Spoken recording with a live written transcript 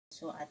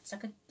also. At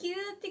saka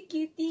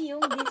cutie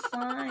yung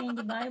design.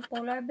 Diba? Yung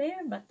polar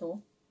bear ba to?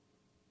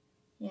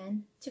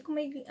 Yan. Tsaka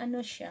may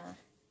ano siya.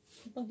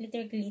 Pag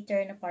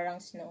glitter na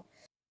parang snow.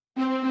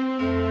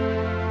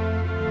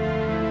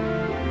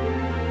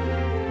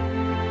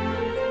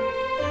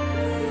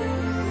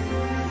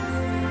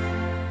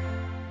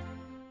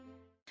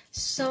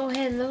 So,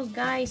 hello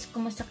guys!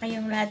 Kumusta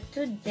kayong lahat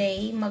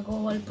today?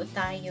 Mag-haul po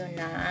tayo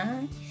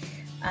ng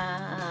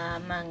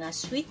mga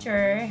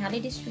sweater,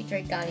 holiday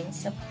sweater galing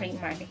sa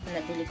Primark. Ito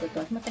nabili ko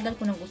to. Matagal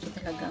ko nang gusto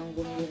talaga ang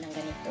bumili ng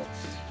ganito.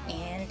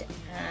 And,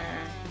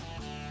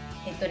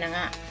 ito na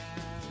nga.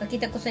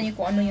 Pakita ko sa inyo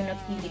kung ano yung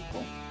napili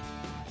ko.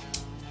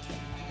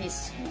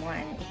 This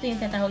one. Ito yung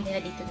tatawag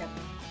nila dito na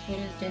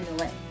Pull de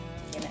NOEL.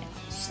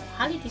 So,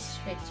 holiday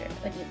sweater.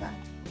 O, diba?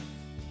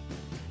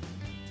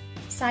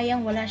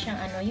 Sayang wala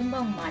siyang ano, yung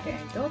bang mother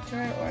and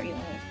daughter or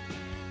yung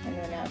ano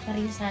na,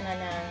 pareho sana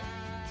na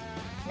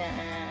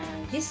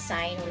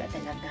design, wala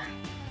talaga.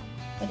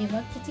 O diba,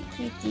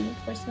 cutie,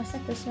 Christmas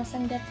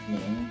ang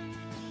dating.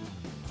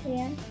 So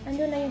yan,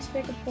 ando na yung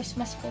spirit of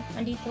Christmas ko,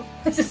 andito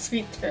sa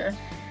sweater.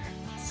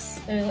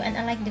 So, and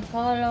I like the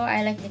color,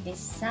 I like the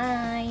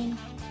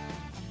design.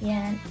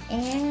 Yan,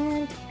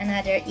 and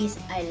another is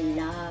I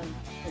love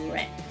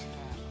red.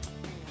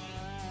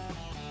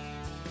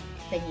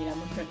 Nila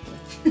mo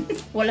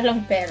wala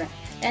lang pera.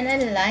 And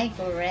I like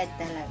red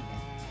talaga.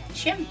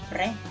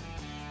 Siyempre,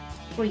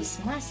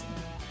 Christmas.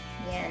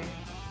 Yan.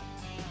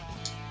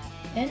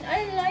 And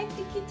I like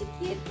the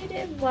kitty,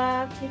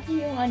 diba? Ito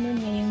yung ano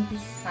niya, yung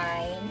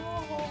design.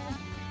 Oh,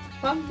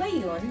 pag ba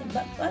yun?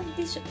 Pag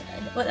this,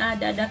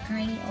 the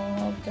kind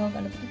of dog,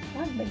 ano ba?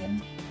 Pag ba yun?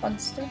 Pag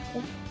stuff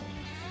ko.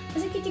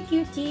 Kasi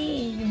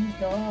kitty, yung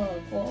dog.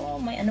 Oh,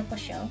 may ano pa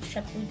siya.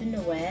 Chateau de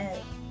NOEL.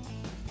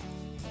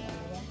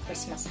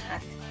 Christmas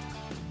hat.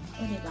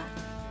 O, diba?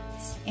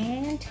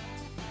 And,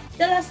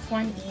 the last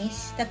one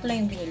is, tatlo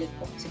yung binili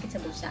ko. Sakit sa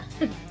bulsa.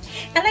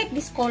 I like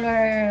this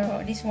color.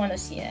 This one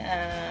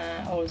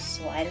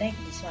also. I like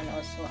this one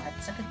also. At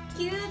saka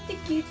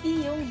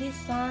cutie yung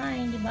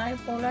design. Diba?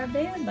 Yung polar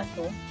bear ba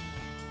to?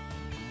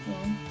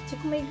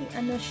 Tsaka may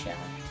ano siya.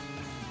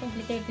 Yung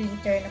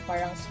glitter na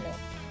parang snow.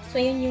 So,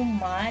 yun yung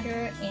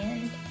mother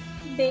and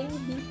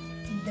baby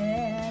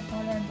bear.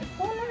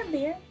 Polar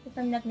bear. If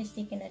I'm not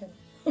mistaken, I don't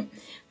know.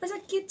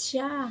 Basta cute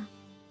siya.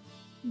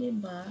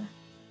 Diba?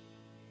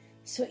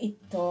 So,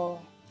 ito.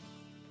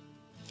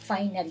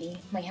 Finally,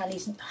 may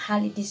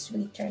holiday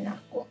sweater na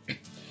ako.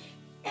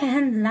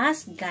 And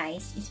last,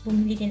 guys, is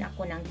bumili din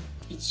ako ng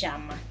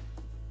pajama.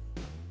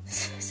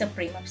 Sa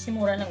Primark.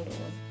 Mura lang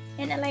doon.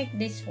 And I like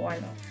this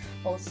one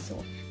also.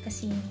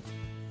 Kasi,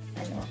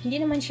 ano, hindi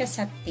naman siya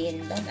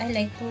satin. But I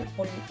like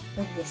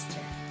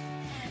polyester.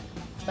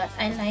 But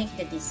I like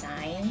the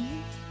design.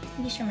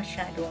 Hindi siya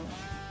masyadong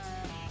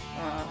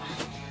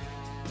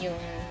yung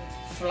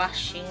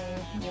flashing,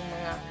 yung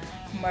mga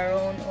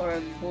maroon or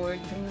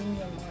bordeaux,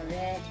 yung mga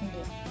red,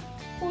 hindi.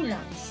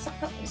 Kulang.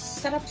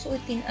 Sarap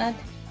suotin at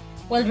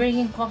while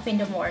drinking coffee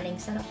in the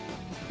morning, sarap.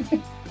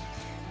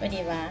 O,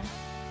 diba?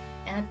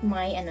 At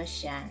may ano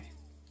siya,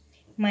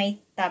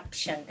 may top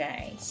siya,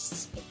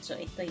 guys. So,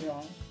 ito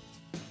yung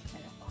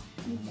ano ko,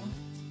 diba?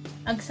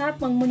 Ang sarap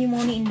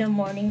magmuni-muni in the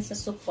morning sa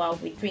sofa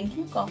with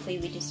drinking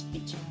coffee with this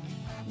pajama.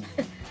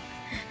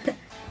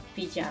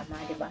 Pajama,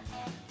 diba?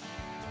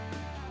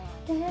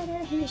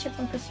 Hindi siya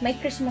pang Christmas. May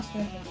Christmas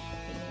na hindi ko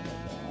pinili.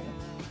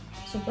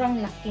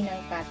 Sobrang laki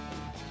ng cut.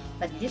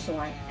 But this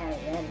one, I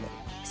really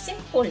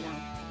simple lang.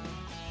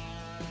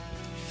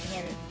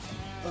 Yan.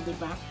 O,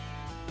 diba?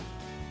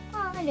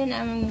 And then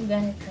I'm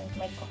gonna drink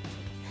my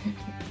coffee.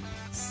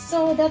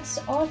 So,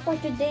 that's all for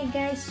today,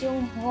 guys.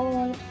 Yung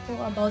haul ko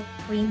about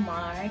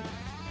Primark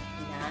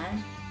na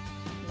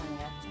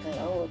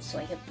clothes. So,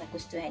 I hope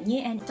nagustuhan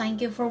niyo. And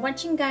thank you for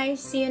watching,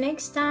 guys. See you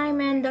next time.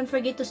 And don't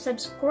forget to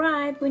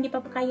subscribe kung hindi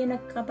pa kayo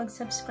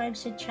nakapag-subscribe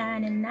sa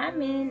channel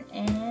namin.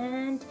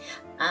 And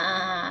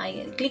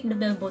click the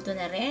bell button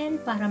na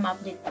rin para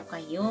ma-update po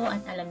kayo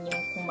at alam niyo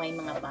kung may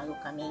mga bago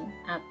kaming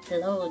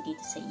upload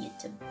dito sa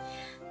YouTube.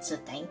 So,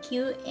 thank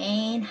you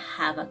and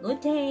have a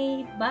good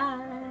day.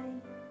 Bye!